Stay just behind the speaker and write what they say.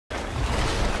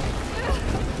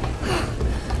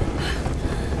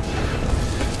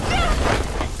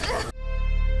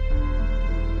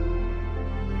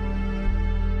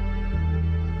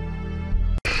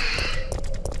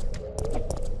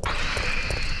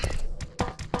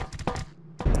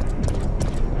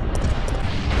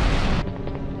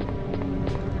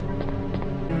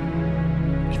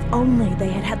only they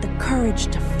had had the courage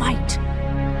to fight.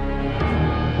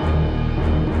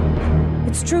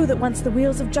 It's true that once the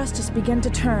wheels of justice begin to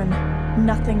turn,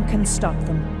 nothing can stop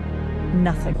them.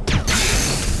 Nothing.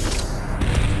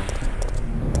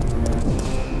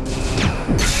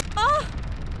 Ah!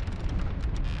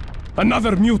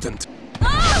 Another mutant!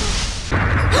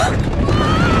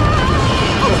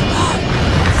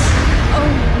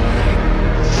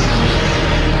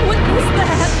 What was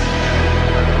that?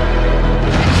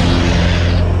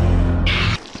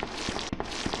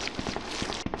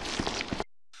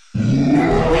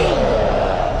 No way!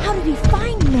 How did he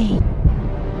find me?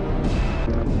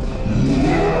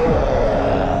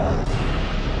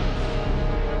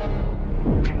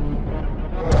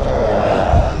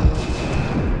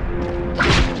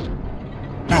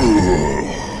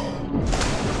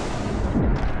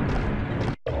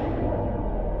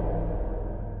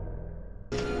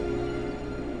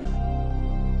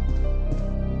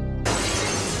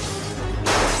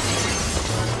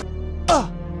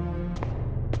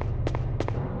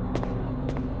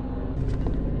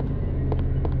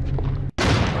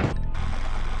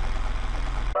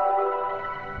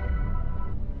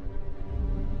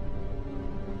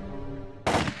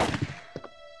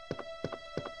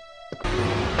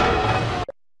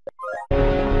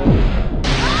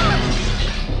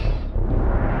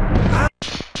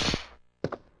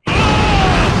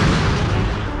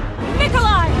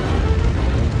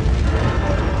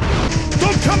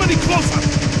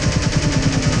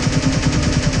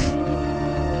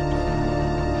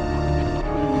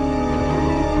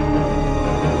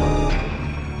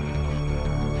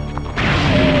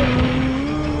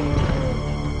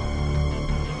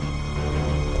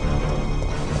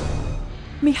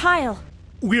 Mikhail!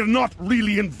 We're not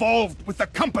really involved with the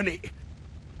company.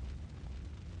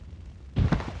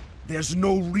 There's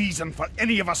no reason for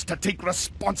any of us to take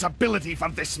responsibility for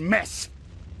this mess.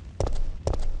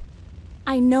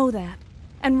 I know that.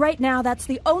 And right now, that's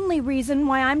the only reason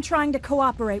why I'm trying to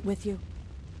cooperate with you.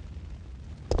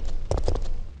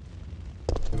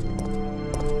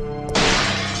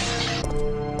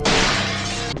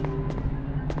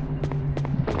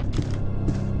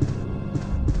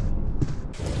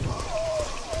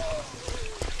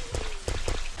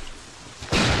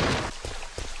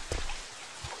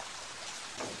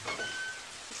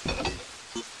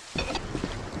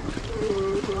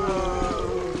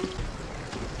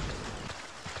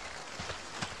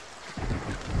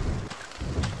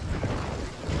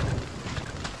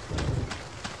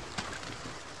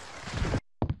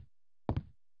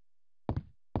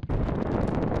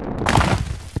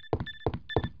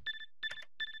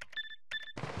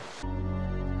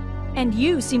 And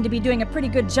you seem to be doing a pretty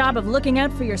good job of looking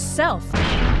out for yourself.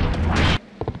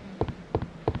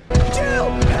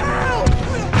 Jill! Help!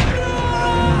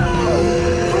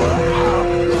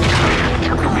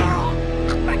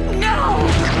 No!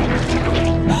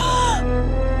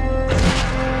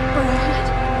 Brad?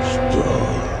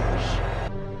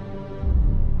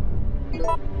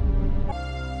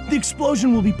 The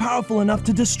explosion will be powerful enough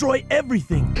to destroy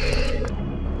everything.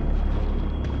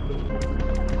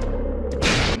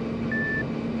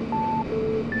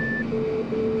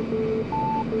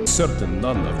 Certain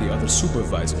none of the other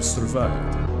supervisors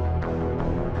survived.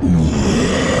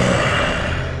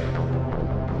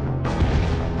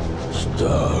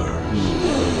 Stars.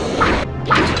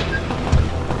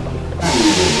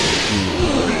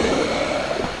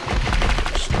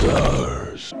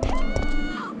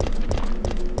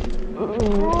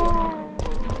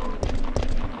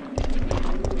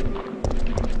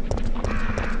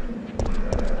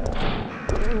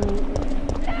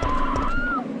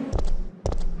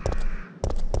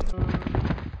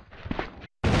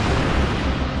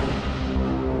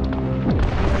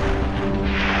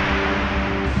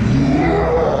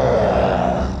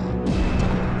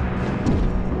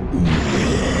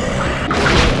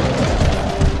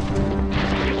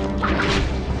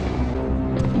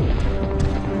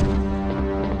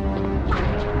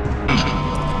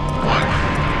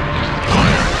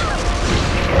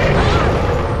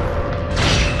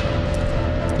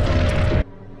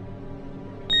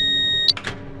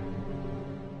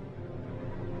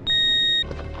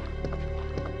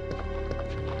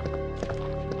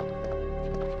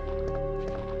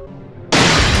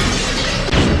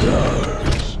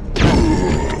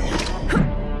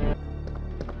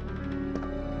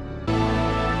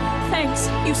 Thanks,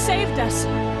 you saved us.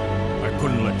 I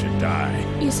couldn't let you die.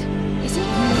 Is it me?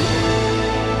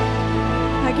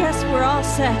 I guess we're all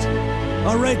set.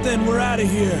 All right then, we're out of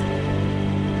here.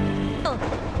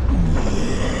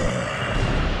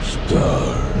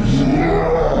 Stars.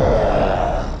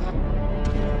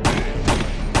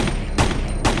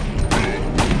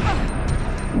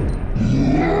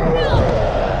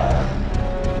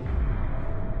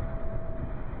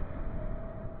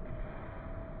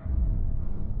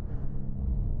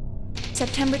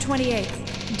 September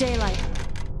 28th, daylight.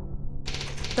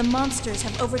 The monsters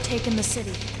have overtaken the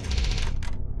city.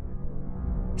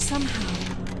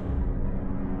 Somehow,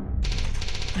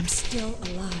 I'm still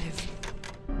alive.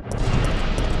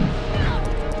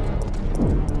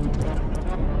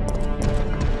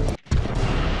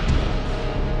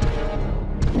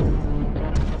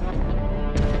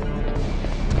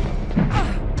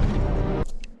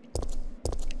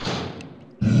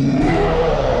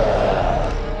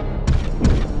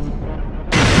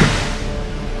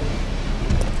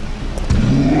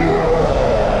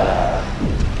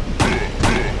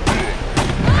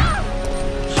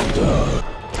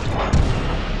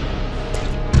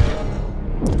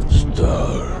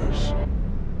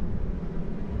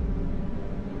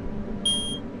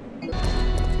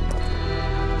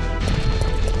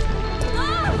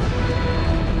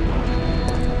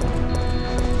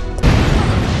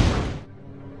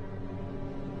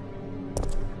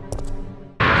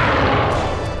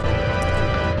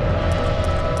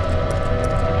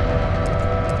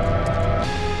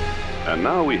 And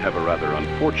now we have a rather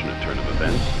unfortunate turn of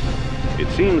events. It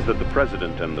seems that the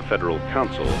President and the Federal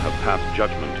Council have passed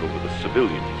judgment over the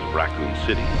civilians of Raccoon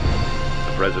City.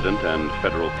 The President and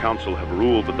Federal Council have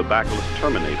ruled that the Bacillus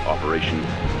Terminate operation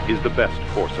is the best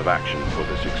course of action for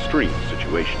this extreme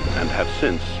situation, and have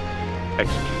since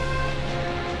executed.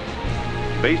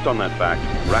 Based on that fact,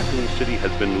 Raccoon City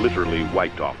has been literally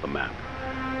wiped off the map.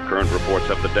 Current reports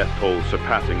have the death toll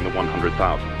surpassing the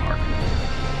 100,000 mark.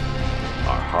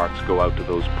 Our hearts go out to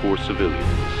those poor civilians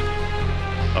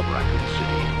of Raccoon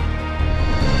City.